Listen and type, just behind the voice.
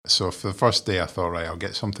So for the first day, I thought, right, I'll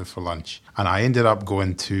get something for lunch. And I ended up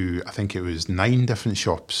going to, I think it was 9 different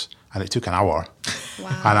shops, and it took an hour.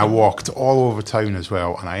 Wow. And I walked all over town as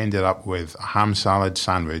well, and I ended up with a ham salad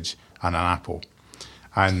sandwich and an apple.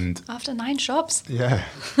 And After 9 shops? yeah.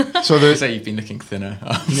 So So you've been looking thinner.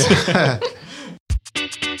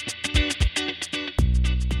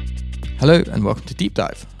 Hello and welcome to Deep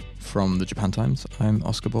Dive. From the Japan Times, I'm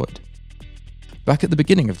Oscar Boyd. Back at the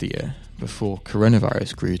beginning of the year, before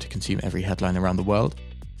coronavirus grew to consume every headline around the world,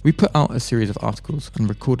 we put out a series of articles and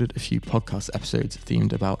recorded a few podcast episodes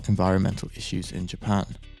themed about environmental issues in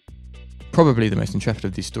Japan. Probably the most intrepid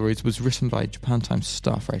of these stories was written by Japan Times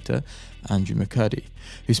staff writer Andrew McCurdy,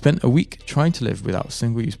 who spent a week trying to live without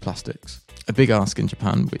single-use plastics, a big ask in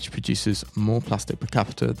Japan which produces more plastic per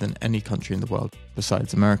capita than any country in the world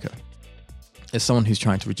besides America. As someone who's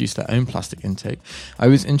trying to reduce their own plastic intake, I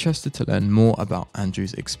was interested to learn more about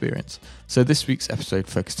Andrew's experience, so this week's episode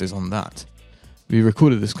focuses on that. We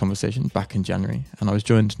recorded this conversation back in January, and I was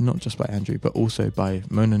joined not just by Andrew, but also by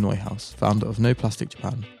Mona Neuhaus, founder of No Plastic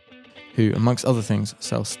Japan, who, amongst other things,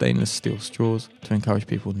 sells stainless steel straws to encourage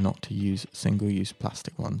people not to use single-use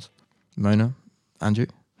plastic ones. Mona, Andrew,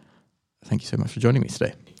 thank you so much for joining me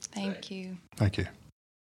today. Thank you. Thank you.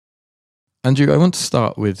 Andrew, I want to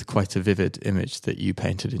start with quite a vivid image that you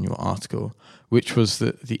painted in your article, which was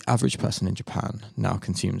that the average person in Japan now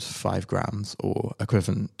consumes 5 grams or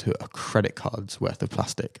equivalent to a credit card's worth of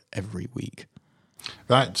plastic every week.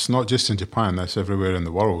 That's not just in Japan, that's everywhere in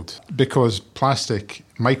the world. Because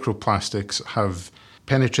microplastics have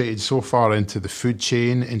penetrated so far into the food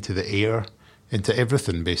chain, into the air, into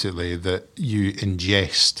everything basically, that you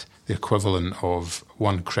ingest the equivalent of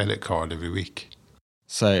 1 credit card every week.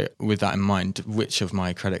 So with that in mind, which of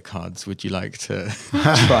my credit cards would you like to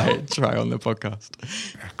try on the podcast?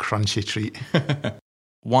 A crunchy treat.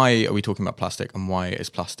 Why are we talking about plastic, and why is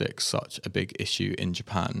plastic such a big issue in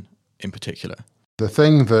Japan in particular? The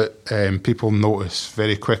thing that people notice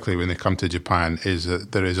very quickly when they come to Japan is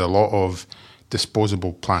that there is a lot of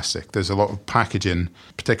disposable plastic. There's a lot of packaging,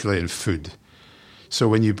 particularly in food. So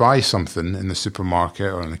when you buy something in the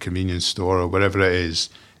supermarket or in the convenience store or wherever it is,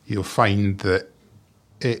 you'll find that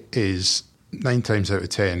it is 9 times out of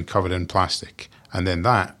 10 covered in plastic. And then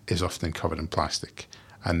that is often covered in plastic.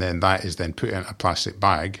 And then that is then put in a plastic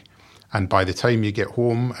bag. And by the time you get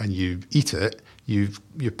home and you eat it, you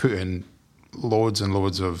put in loads and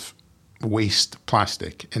loads of waste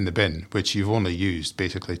plastic in the bin, which you've only used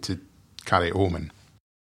basically to carry it home in.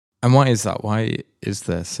 And why is that? Why is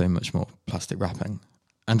there so much more plastic wrapping?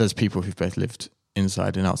 And as people who've both lived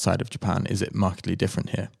inside and outside of Japan, is it markedly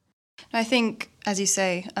different here? I think, as you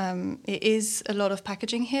say, it is a lot of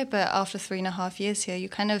packaging here, but after 3.5 years here, you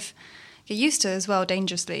kind of get used to it as well,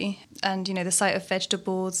 dangerously. And, you know, the sight of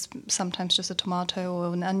vegetables, sometimes just a tomato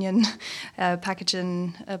or an onion, packaged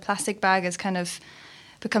in a plastic bag is kind of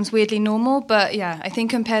becomes weirdly normal. But yeah, I think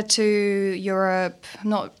compared to Europe, I'm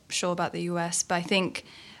not sure about the US, but I think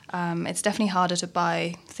it's definitely harder to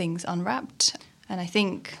buy things unwrapped. And I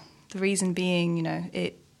think the reason being, you know,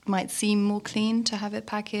 it might seem more clean to have it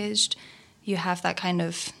packaged. You have that kind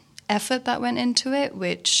of effort that went into it,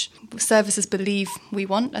 which services believe we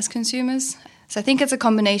want as consumers. So I think it's a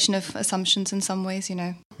combination of assumptions in some ways, you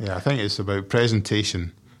know. Yeah, I think it's about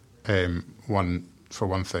presentation, one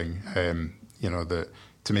thing, you know,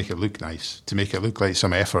 to make it look nice, to make it look like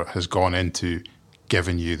some effort has gone into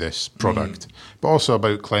giving you this product. But also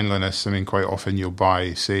about cleanliness. I mean, quite often you'll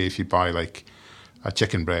buy, say if you buy like a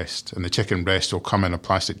chicken breast, and the chicken breast will come in a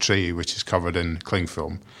plastic tray which is covered in cling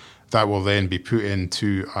film. That will then be put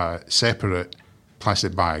into a separate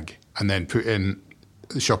plastic bag and then put in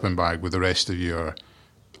the shopping bag with the rest of your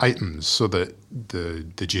items so that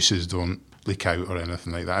the juices don't leak out or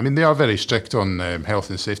anything like that. I mean, they are very strict on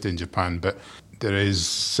health and safety in Japan, but there is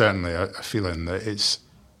certainly a feeling that it's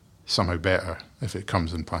somehow better if it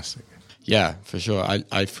comes in plastic. Yeah, for sure.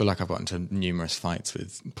 I feel like I've got into numerous fights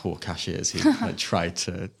with poor cashiers who like, try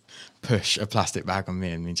to push a plastic bag on me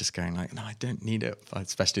and me just going like, no, I don't need it,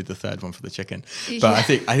 especially the third one for the chicken. But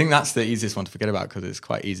yeah. I think that's the easiest one to forget about because it's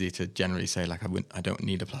quite easy to generally say like, I don't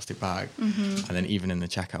need a plastic bag. Mm-hmm. And then even in the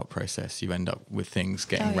checkout process, you end up with things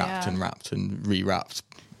getting wrapped and wrapped and re-wrapped.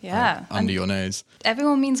 Yeah. Under your nose.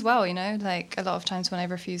 Everyone means well, you know, like a lot of times when I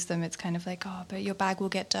refuse them, it's kind of like, oh, but your bag will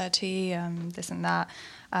get dirty, this and that.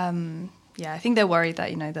 Yeah, I think they're worried that,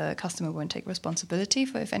 you know, the customer won't take responsibility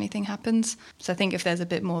for if anything happens. So I think if there's a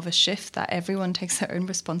bit more of a shift that everyone takes their own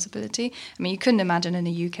responsibility. I mean, you couldn't imagine in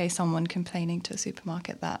the UK someone complaining to a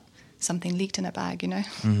supermarket that something leaked in a bag, you know.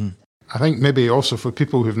 Mm-hmm. I think maybe also for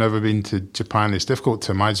people who've never been to Japan, it's difficult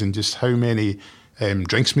to imagine just how many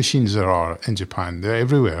drinks machines there are in Japan. They're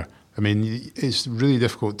everywhere. I mean, it's really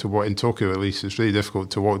difficult to walk, in Tokyo at least, it's really difficult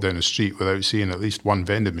to walk down the street without seeing at least one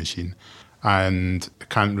vending machine. And I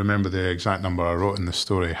can't remember the exact number I wrote in the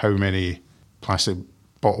story, how many plastic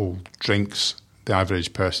bottle drinks the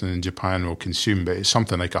average person in Japan will consume, but it's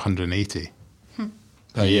something like 180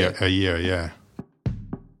 a year. A year, yeah.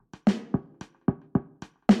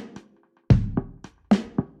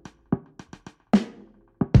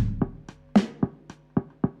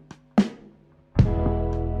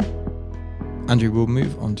 Andrew, we'll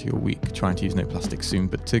move on to your week trying to use no plastic soon,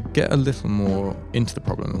 but to get a little more into the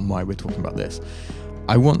problem and why we're talking about this,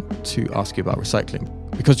 I want to ask you about recycling.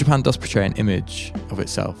 Because Japan does portray an image of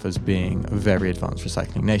itself as being a very advanced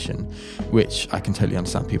recycling nation, which I can totally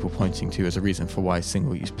understand people pointing to as a reason for why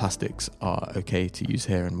single-use plastics are okay to use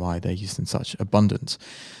here and why they're used in such abundance.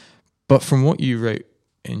 But from what you wrote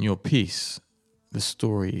in your piece, the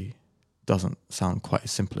story doesn't sound quite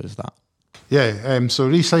as simple as that. Yeah, so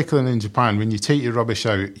recycling in Japan, when you take your rubbish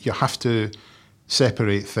out, you have to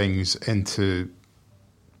separate things into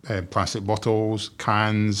plastic bottles,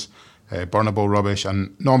 cans, burnable rubbish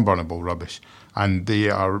and non-burnable rubbish. And they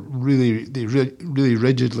really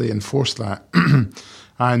rigidly enforce that.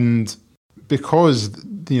 And because,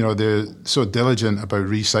 they're so diligent about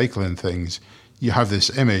recycling things, you have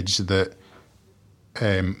this image that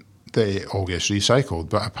it all gets recycled.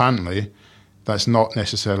 But apparently that's not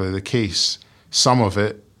necessarily the case. Some of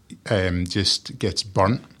it just gets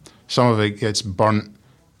burnt. Some of it gets burnt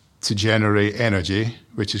to generate energy,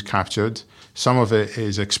 which is captured. Some of it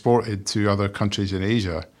is exported to other countries in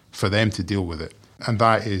Asia for them to deal with it. And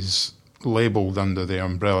that is labelled under the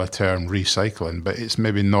umbrella term recycling, but it's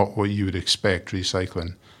maybe not what you would expect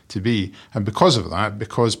recycling to be. And because of that,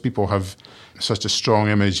 because people have such a strong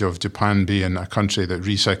image of Japan being a country that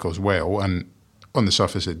recycles well, and on the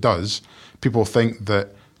surface it does, people think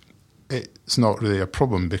that it's not really a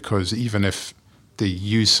problem because even if they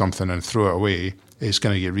use something and throw it away, it's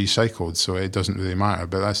going to get recycled, so it doesn't really matter.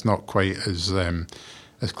 But that's not quite as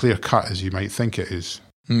clear-cut as you might think it is.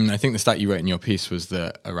 I think the stat you wrote in your piece was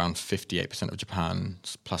that around 58% of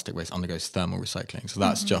Japan's plastic waste undergoes thermal recycling. So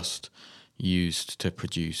that's just used to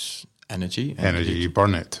produce energy. You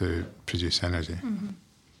burn it to produce energy. Mm-hmm.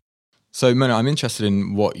 So, Mona, I'm interested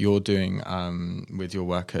in what you're doing with your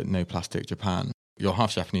work at No Plastic Japan. You're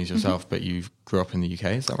half Japanese yourself, but you grew up in the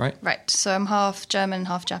UK, is that right? Right. So I'm half German,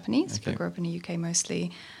 half Japanese, Okay. but grew up in the UK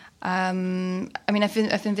mostly. I mean,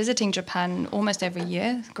 I've been visiting Japan almost every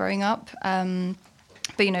year growing up.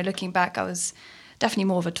 But, looking back, I was definitely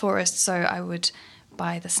more of a tourist. So I would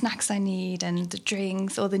buy the snacks I need and the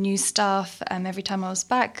drinks, all the new stuff every time I was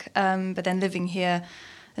back. But then living here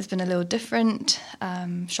has been a little different.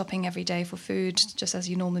 Shopping every day for food, just as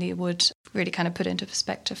you normally would, really kind of put into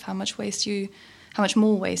perspective how much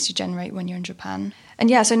more waste you generate when you're in Japan. And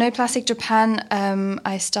yeah, so No Plastic Japan,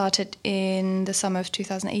 I started in the summer of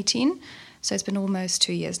 2018. So it's been almost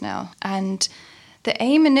 2 years now. And the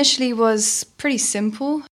aim initially was pretty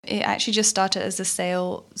simple. It actually just started as the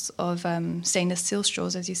sales of stainless steel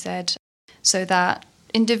straws, as you said, so that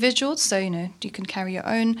individuals, so, you can carry your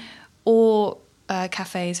own, or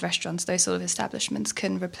cafes, restaurants, those sort of establishments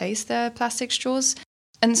can replace their plastic straws.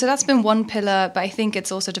 And so that's been one pillar, but I think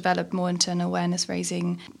it's also developed more into an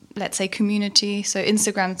awareness-raising, let's say, community. So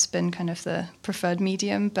Instagram's been kind of the preferred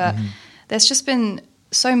medium, but there's just been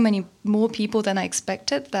so many more people than I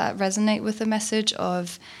expected that resonate with the message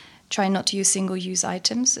of trying not to use single-use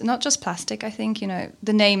items, not just plastic, I think.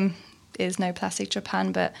 The name is No Plastic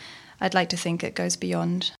Japan, but I'd like to think it goes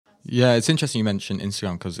beyond. Yeah, it's interesting you mentioned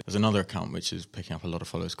Instagram because there's another account which is picking up a lot of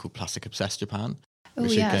followers called Plastic Obsessed Japan. Oh,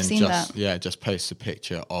 yeah, I've seen that. Yeah, just posts a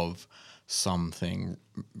picture of something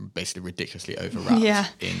basically ridiculously overwrapped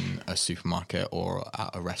in a supermarket or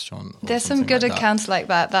at a restaurant. There's some good accounts like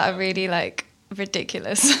that are really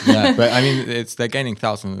ridiculous. Yeah, but I mean, they're gaining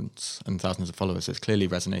thousands and thousands of followers. So it's clearly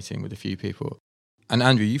resonating with a few people. And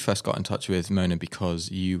Andrew, you first got in touch with Mona because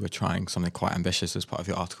you were trying something quite ambitious as part of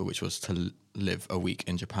your article, which was to live a week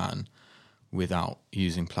in Japan without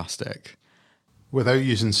using plastic. Without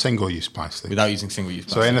using single-use plastic. Without using single-use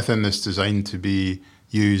plastic. So anything that's designed to be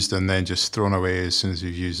used and then just thrown away as soon as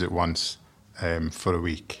you've used it once for a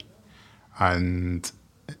week. And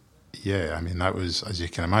yeah, I mean, that was, as you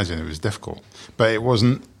can imagine, it was difficult. But it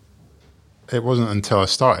wasn't until I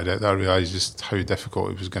started it that I realised just how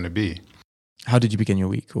difficult it was going to be. How did you begin your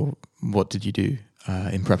week, or what did you do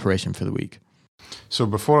in preparation for the week? So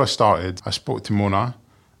before I started, I spoke to Mona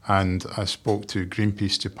and I spoke to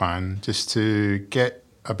Greenpeace Japan just to get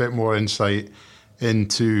a bit more insight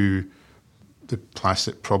into the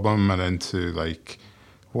plastic problem and into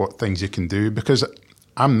what things you can do, because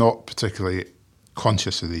I'm not particularly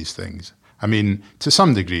conscious of these things. I mean, to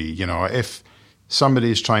some degree, you know, if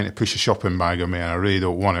somebody's trying to push a shopping bag on me and I really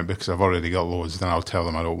don't want it because I've already got loads, then I'll tell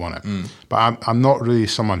them I don't want it. But I'm not really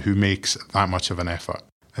someone who makes that much of an effort.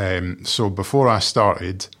 So before I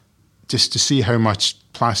started, just to see how much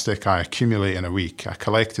plastic I accumulate in a week, I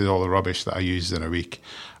collected all the rubbish that I used in a week,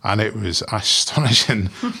 and it was astonishing.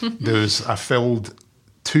 I filled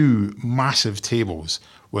 2 massive tables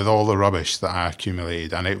with all the rubbish that I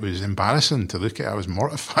accumulated, and it was embarrassing to look at. I was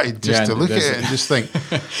mortified just to look at it and just think.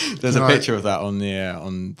 There's a picture of that on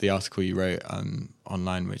the article you wrote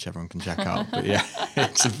online, which everyone can check out. But yeah,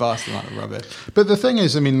 it's a vast amount of rubbish. But the thing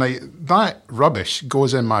is, I mean, like, that rubbish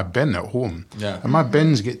goes in my bin at home, and my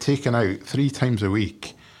bins get taken out 3 times a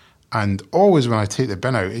week. And always when I take the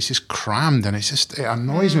bin out, it's just crammed, and it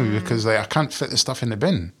annoys me because I can't fit the stuff in the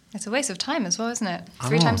bin. It's a waste of time as well, isn't it?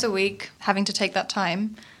 3 times a week, having to take that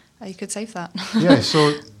time, you could save that. Yeah,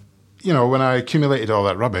 so, you know, when I accumulated all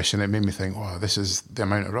that rubbish and it made me think, wow, this is the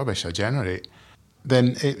amount of rubbish I generate,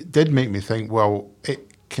 then it did make me think, well,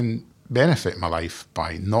 it can benefit my life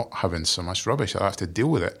by not having so much rubbish. I don't have to deal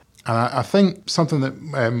with it. And I think something that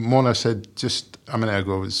Mona said just a minute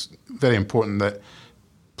ago was very important, that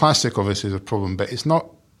plastic obviously is a problem, but it's not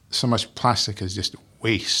so much plastic as just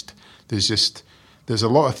waste. There's a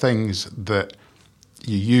lot of things that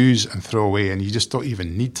you use and throw away and you just don't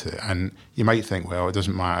even need to. And you might think, well, it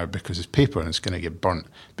doesn't matter because it's paper and it's going to get burnt.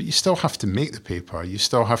 But you still have to make the paper. You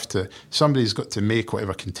still have to, somebody's got to make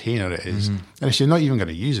whatever container it is. And if you're not even going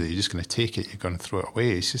to use it, you're just going to take it, you're going to throw it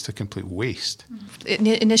away. It's just a complete waste.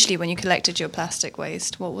 Initially, when you collected your plastic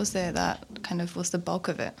waste, what was there that kind of was the bulk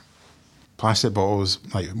of it? Plastic bottles,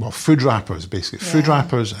 food wrappers, basically. Yeah. Food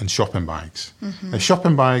wrappers and shopping bags. Now,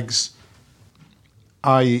 shopping bags,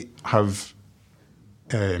 I have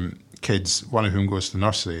kids, one of whom goes to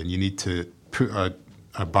nursery, and you need to put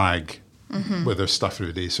a bag with their stuff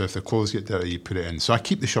every day. So if their clothes get dirty, you put it in. So I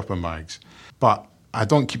keep the shopping bags, but I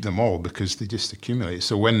don't keep them all because they just accumulate.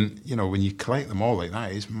 So when you collect them all like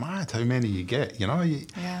that, it's mad how many you get.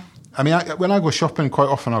 Yeah. I mean, when I go shopping, quite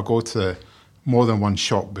often I'll go to more than one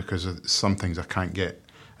shop because of some things I can't get,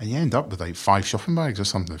 and you end up with like 5 shopping bags or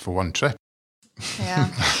something for one trip.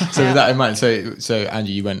 Yeah. So with that in mind, so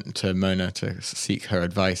Angie, you went to Mona to seek her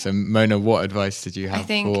advice. And Mona, what advice did you have? I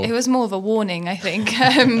think it was more of a warning, I think.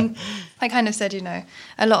 I kind of said,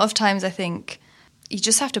 a lot of times I think you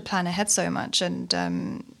just have to plan ahead so much. And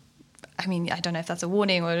I mean, I don't know if that's a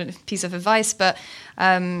warning or a piece of advice, but,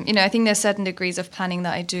 I think there's certain degrees of planning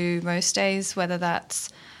that I do most days, whether that's,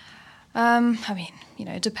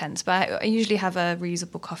 it depends, but I usually have a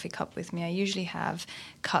reusable coffee cup with me. I usually have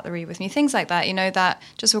cutlery with me, things like that, that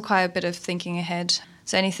just require a bit of thinking ahead.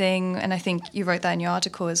 So anything, and I think you wrote that in your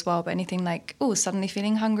article as well, but anything like, suddenly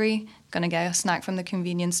feeling hungry, going to get a snack from the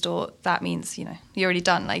convenience store, that means, you're already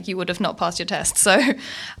done. Like, you would have not passed your test. So,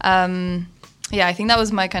 I think that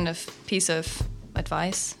was my kind of piece of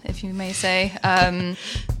advice, if you may say.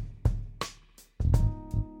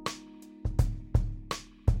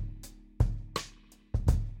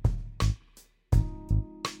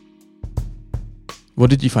 What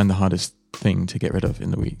did you find the hardest thing to get rid of in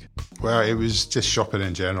the week? Well, it was just shopping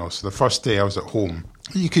in general. So the first day I was at home,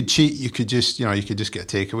 you could cheat. You could just, get a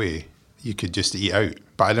takeaway. You could just eat out.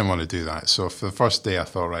 But I didn't want to do that. So for the first day, I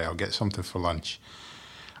thought, right, I'll get something for lunch.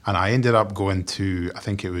 And I ended up going to, I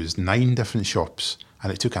think it was 9 different shops.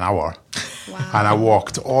 And it took an hour. Wow. And I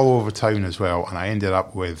walked all over town as well. And I ended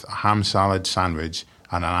up with a ham salad sandwich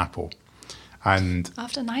and an apple. And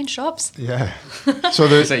after 9 shops? Yeah.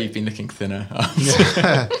 So so you've been looking thinner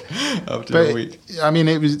after a week. I mean,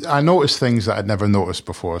 I noticed things that I'd never noticed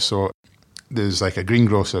before. So there's like a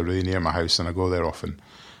greengrocer really near my house, and I go there often.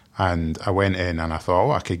 And I went in and I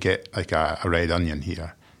thought, I could get like a red onion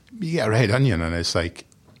here. You get a red onion and it's like,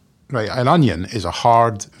 right, an onion is a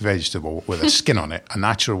hard vegetable with a skin on it, a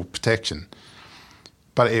natural protection.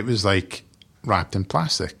 But it was like wrapped in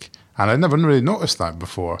plastic. And I'd never really noticed that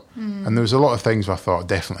before. And there was a lot of things where I thought,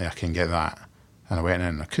 definitely I can get that. And I went in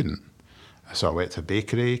and I couldn't. So I went to a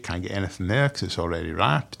bakery, can't get anything there because it's already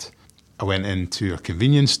wrapped. I went into a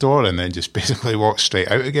convenience store and then just basically walked straight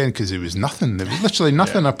out again because there was nothing. There was literally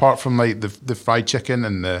nothing apart from like the fried chicken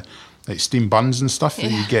and the like steamed buns and stuff that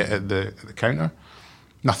you get at the counter.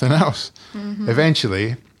 Nothing else.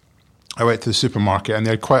 Eventually, I went to the supermarket and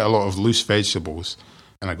they had quite a lot of loose vegetables.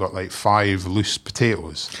 And I got like 5 loose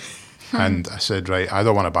potatoes. And I said, right, I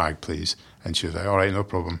don't want a bag, please. And she was like, all right, no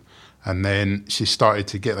problem. And then she started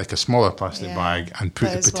to get like a smaller plastic bag and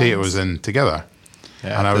put the potatoes in together.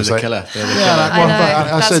 Yeah, and I was like, killer. I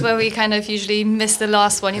know. That's where we kind of usually miss the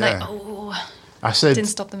last one. You're like, I said, didn't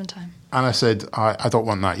stop them in time. And I said, I don't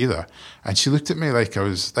want that either. And she looked at me like I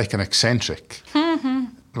was like an eccentric.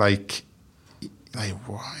 like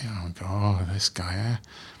what? Oh God, this guy.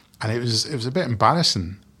 And it was a bit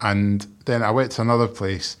embarrassing. And then I went to another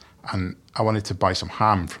place and I wanted to buy some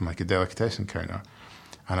ham from like a delicatessen counter.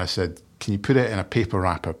 And I said, can you put it in a paper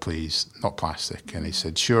wrapper, please, not plastic? And he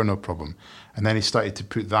said, sure, no problem. And then he started to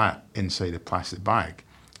put that inside a plastic bag.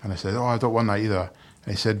 And I said, I don't want that either.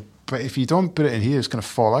 And he said, but if you don't put it in here, it's going to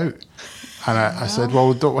fall out. And I said,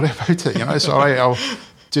 well, don't worry about it. It's all right.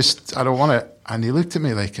 I don't want it. And he looked at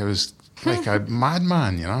me like I was like a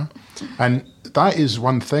madman, And that is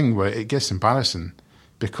one thing where it gets embarrassing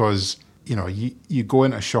because, you go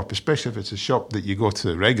into a shop, especially if it's a shop that you go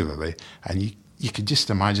to regularly, and you could just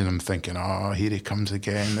imagine him thinking, oh, here he comes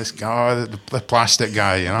again, this guy, the plastic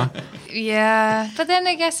guy, Yeah, but then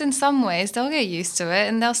I guess in some ways they'll get used to it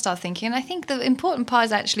and they'll start thinking. I think the important part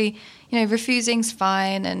is actually, refusing's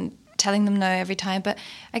fine and telling them no every time. But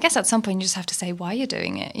I guess at some point you just have to say why you're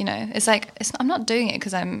doing it, It's like, I'm not doing it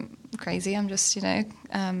because I'm crazy. I'm just,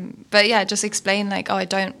 but yeah, just explain like, I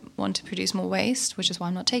don't want to produce more waste, which is why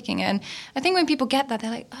I'm not taking it. And I think when people get that,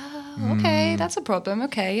 they're like, oh, okay, that's a problem.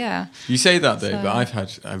 Okay, yeah. You say that though, but I've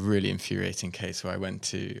had a really infuriating case where I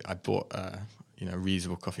bought a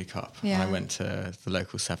reusable coffee cup. Yeah. And I went to the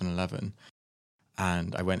local 7-Eleven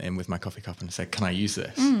and I went in with my coffee cup and I said, can I use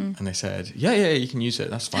this? And they said, yeah, you can use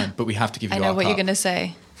it. That's fine. But we have to give you our cup. I know what you're going to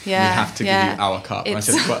say. Yeah. We have to give you our cup. And I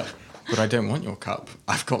said, but I don't want your cup.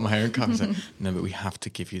 I've got my own cup. I said, no, but we have to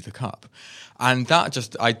give you the cup. And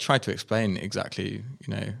that I tried to explain exactly,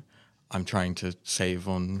 I'm trying to save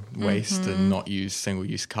on waste and not use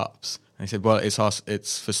single-use cups. And he said, well,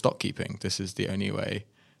 it's for stock keeping. This is the only way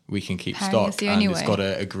we can keep stock. And it's got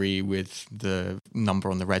to agree with the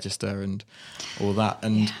number on the register and all that.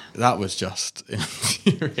 And that was just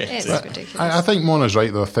infuriating. It's ridiculous. I think Mona's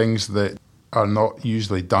right, though. Things that are not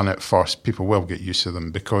usually done at first, people will get used to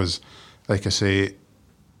them because, like I say,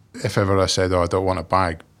 if ever I said, I don't want a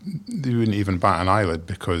bag, they wouldn't even bat an eyelid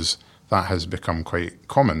because that has become quite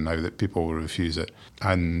common now that people will refuse it.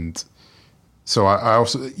 And so I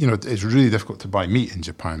also, it's really difficult to buy meat in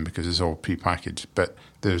Japan because it's all pre-packaged, but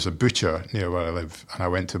there's a butcher near where I live and I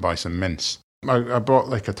went to buy some mince. I bought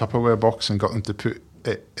like a Tupperware box and got them to put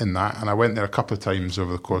it in that, and I went there a couple of times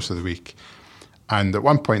over the course of the week. And at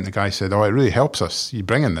one point the guy said, it really helps us, you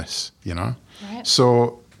bringing this, Right.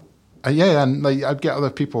 So, and like I'd get other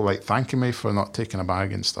people like thanking me for not taking a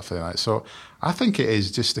bag and stuff like that. So I think it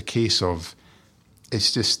is just a case of,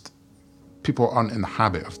 it's just people aren't in the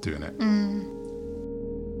habit of doing it.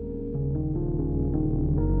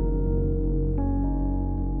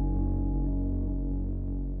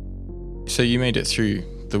 So you made it through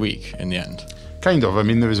the week in the end? Kind of. I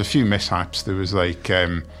mean, there was a few mishaps. There was like,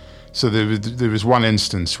 there was one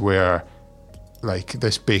instance where, like,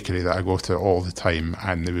 this bakery that I go to all the time,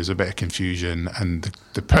 and there was a bit of confusion, and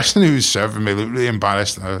the person who was serving me looked really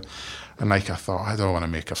embarrassed, and I thought, I don't want to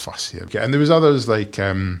make a fuss here. And there was others like,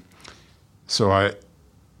 so I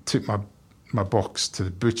took my box to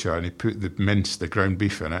the butcher, and he put the mince, the ground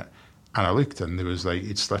beef in it. And I looked, and there was like,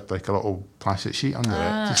 he'd slipped like a little plastic sheet under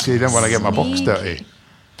it. Just so he didn't want to get my box dirty.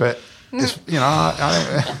 But it's, you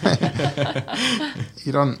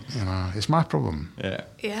don't, it's my problem. Yeah.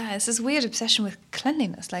 Yeah, it's this weird obsession with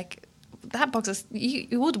cleanliness. Like, that box is,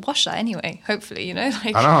 you would wash that anyway, hopefully,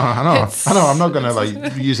 Like, I know. I'm not going to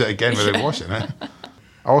like use it again without washing it.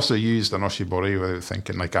 I also used an oshibori without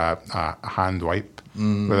thinking, like a hand wipe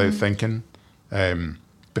without thinking.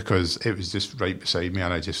 Because it was just right beside me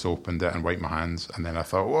and I just opened it and wiped my hands and then I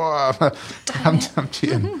thought, whoa, I'm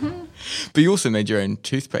cheating. But you also made your own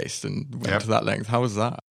toothpaste and went to that length. How was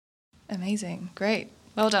that? Amazing. Great.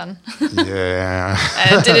 Well done.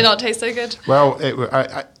 Yeah. Did it not taste so good? Well,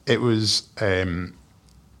 it was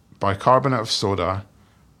bicarbonate of soda,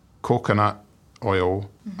 coconut oil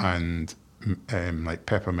and like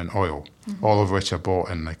peppermint oil, all of which I bought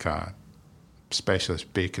in like a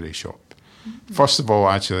specialist bakery shop. First of all,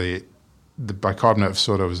 actually, the bicarbonate of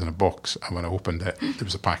soda was in a box, and when I opened it, there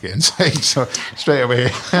was a packet inside. So straight away,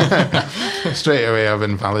 I've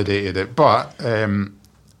invalidated it. But I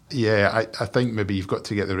think maybe you've got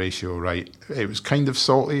to get the ratio right. It was kind of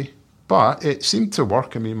salty, but it seemed to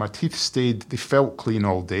work. I mean, my teeth they felt clean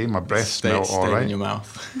all day. My breath smelled all right. In your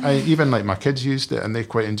mouth. Even like my kids used it, and they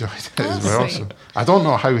quite enjoyed it as well. So I don't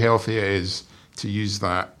know how healthy it is to use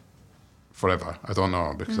that forever. I don't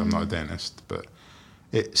know because I'm not a dentist, but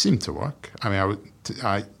it seemed to work. I mean,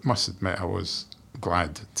 I must admit I was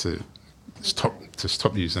glad to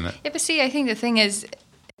stop using it. Yeah, but see, I think the thing is,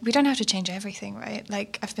 we don't have to change everything, right?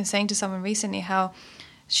 Like I've been saying to someone recently how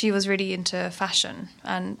she was really into fashion.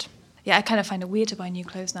 And yeah, I kind of find it weird to buy new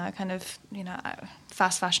clothes now. I kind of,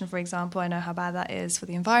 fast fashion, for example, I know how bad that is for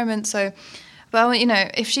the environment. So, but,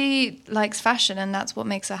 if she likes fashion and that's what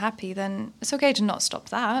makes her happy, then it's okay to not stop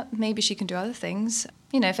that. Maybe she can do other things.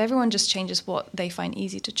 If everyone just changes what they find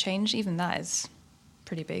easy to change, even that is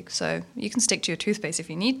pretty big. So you can stick to your toothpaste if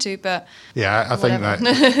you need to, but yeah, I think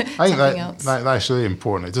that's really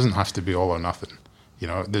important. It doesn't have to be all or nothing.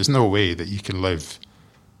 There's no way that you can live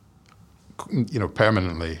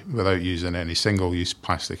permanently without using any single-use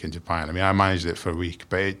plastic in Japan. I mean, I managed it for a week,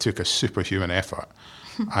 but it took a superhuman effort.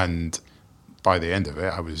 And by the end of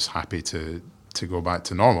it, I was happy to go back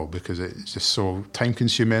to normal, because it's just so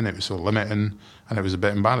time-consuming, it was so limiting, and it was a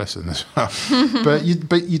bit embarrassing as well. but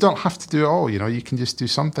you don't have to do it all. You can just do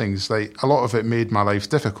some things. Like, a lot of it made my life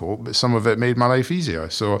difficult, but some of it made my life easier.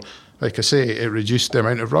 So, like I say, it reduced the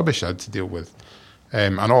amount of rubbish I had to deal with.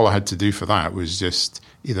 And all I had to do for that was just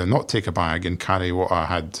either not take a bag and carry what I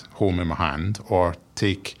had home in my hand, or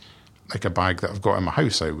take like a bag that I've got in my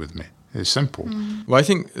house out with me. It's simple. Well, I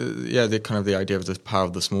think, the idea of the power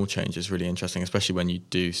of the small change is really interesting, especially when you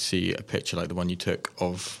do see a picture like the one you took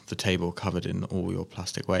of the table covered in all your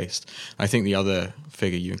plastic waste. I think the other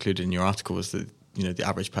figure you included in your article was that, the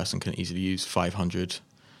average person can easily use 500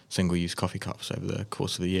 single-use coffee cups over the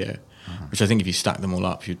course of the year, which I think if you stack them all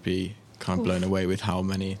up, you'd be kind of blown away with how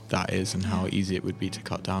many that is and how easy it would be to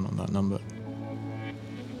cut down on that number.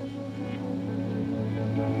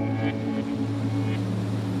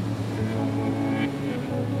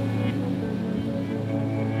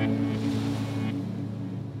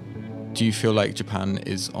 Do you feel like Japan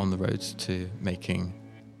is on the road to making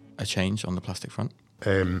a change on the plastic front?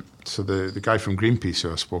 So the guy from Greenpeace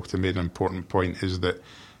who I spoke to made an important point, is that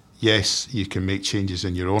yes, you can make changes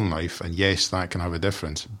in your own life, and yes, that can have a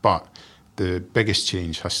difference, but the biggest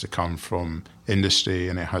change has to come from industry,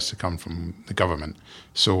 and it has to come from the government.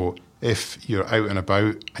 So if you're out and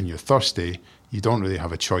about and you're thirsty, you don't really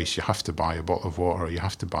have a choice. You have to buy a bottle of water, or you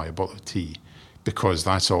have to buy a bottle of tea, because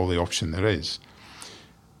that's all the option there is.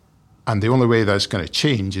 And the only way that's going to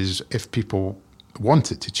change is if people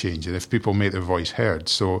want it to change, and if people make their voice heard.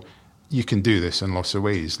 So you can do this in lots of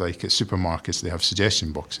ways. Like at supermarkets, they have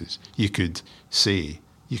suggestion boxes. You could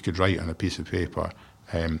write on a piece of paper,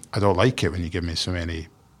 I don't like it when you give me so many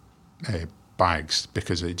bags,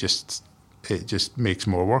 because it just makes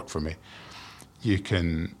more work for me. You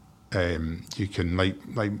can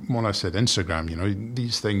like Mona said, Instagram,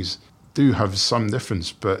 these things do have some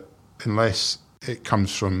difference, but unless it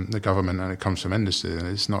comes from the government and it comes from industry, then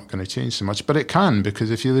it's not going to change so much. But it can, because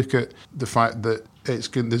if you look at the fact that there's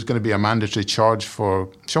going to be a mandatory charge for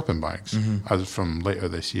shopping bags as from later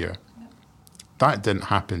this year. That didn't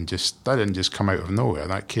happen. That didn't just come out of nowhere.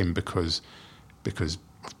 That came because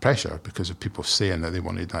of pressure, because of people saying that they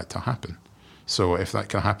wanted that to happen. So if that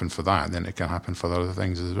can happen for that, then it can happen for other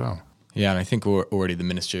things as well. Yeah, and I think already the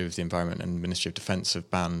Ministry of the Environment and Ministry of Defence have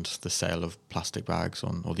banned the sale of plastic bags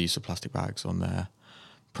or the use of plastic bags on their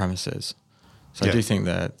premises. So I do think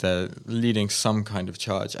they're leading some kind of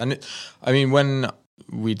charge. And when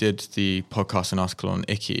we did the podcast and article on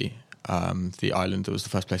Iki, the island that was the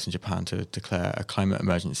first place in Japan to declare a climate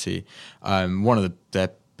emergency, one of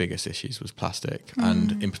their biggest issues was plastic,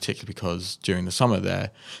 and in particular because during the summer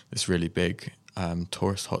they're this really big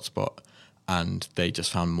tourist hotspot, and they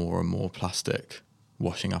just found more and more plastic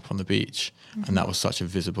washing up on the beach, and that was such a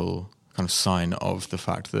visible kind of sign of the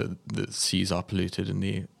fact that the seas are polluted,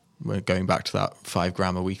 and we're going back to that 5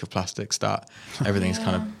 gram a week of plastic stat. Everything's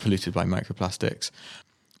kind of polluted by microplastics.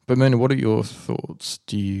 But Mona, what are your thoughts?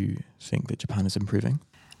 Do you think that Japan is improving?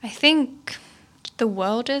 I think the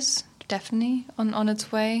world is definitely on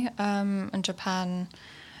its way, and Japan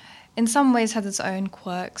in some ways has its own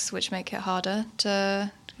quirks which make it harder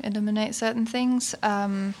to eliminate certain things.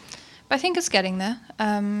 But I think it's getting there.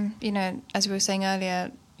 As we were saying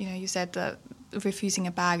earlier, you said that refusing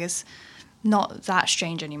a bag is not that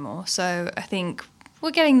strange anymore. So I think we're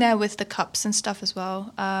getting there with the cups and stuff as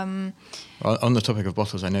well. On the topic of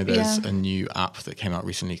bottles, I know there's a new app that came out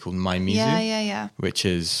recently called MyMizu. Yeah. Which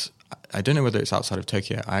is, I don't know whether it's outside of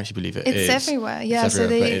Tokyo. I actually believe it is. It's everywhere. Yeah, it's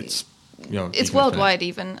everywhere, but it's worldwide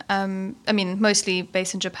even. Mostly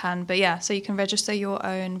based in Japan, but yeah, so you can register your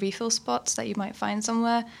own refill spots that you might find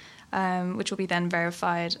somewhere, which will be then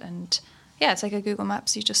verified. And yeah, it's like a Google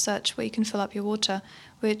Maps. You just search where you can fill up your water,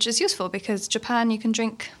 which is useful because Japan, you can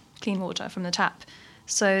drink clean water from the tap.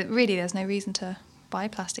 So really, there's no reason to buy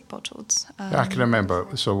plastic bottles. I can remember.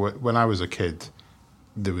 So when I was a kid,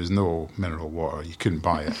 there was no mineral water. You couldn't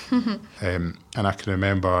buy it. And I can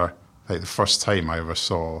remember, like, the first time I ever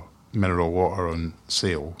saw mineral water on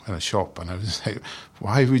sale in a shop, and I was like,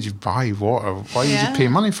 why would you buy water? Why would you pay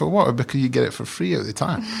money for water? Because you get it for free at the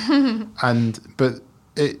time. But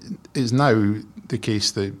it is now the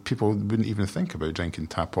case that people wouldn't even think about drinking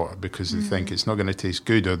tap water because they think it's not going to taste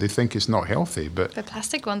good, or they think it's not healthy. But the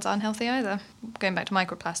plastic ones aren't healthy either. Going back to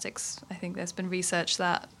microplastics, I think there's been research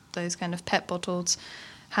that those kind of PET bottles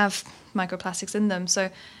have microplastics in them. So,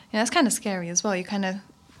 it's kind of scary as well. You kind of,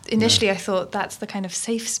 initially I thought that's the kind of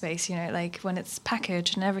safe space, like when it's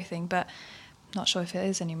packaged and everything, but not sure if it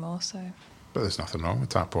is anymore. So, but there's nothing wrong with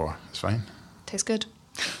tap water. It's fine. Tastes good.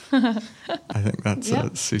 I think that's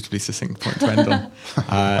a suitably succinct point to end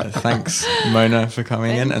on. Thanks, Mona, for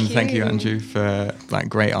coming in, and thank you, Andrew, for that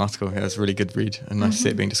great article. It was a really good read, and nice to see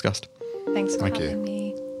it being discussed. Thanks for having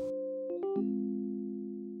me.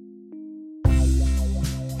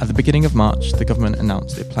 At the beginning of March, the government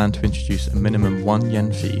announced it planned to introduce a minimum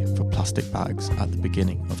 €1 fee for plastic bags at the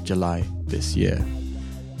beginning of July this year.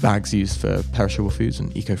 Bags used for perishable foods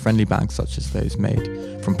and eco-friendly bags such as those made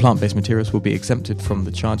from plant-based materials will be exempted from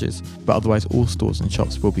the charges, but otherwise all stores and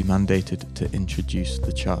shops will be mandated to introduce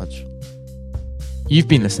the charge. You've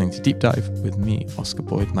been listening to Deep Dive with me, Oscar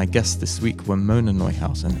Boyd. My guests this week were Mona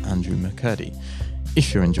Neuhaus and Andrew McCurdy.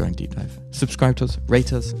 If you're enjoying Deep Dive, subscribe to us,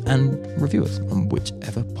 rate us, and review us on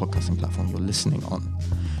whichever podcasting platform you're listening on.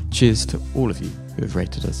 Cheers to all of you who have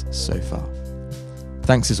rated us so far.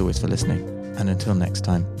 Thanks as always for listening, and until next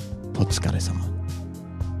time, Podskare sama.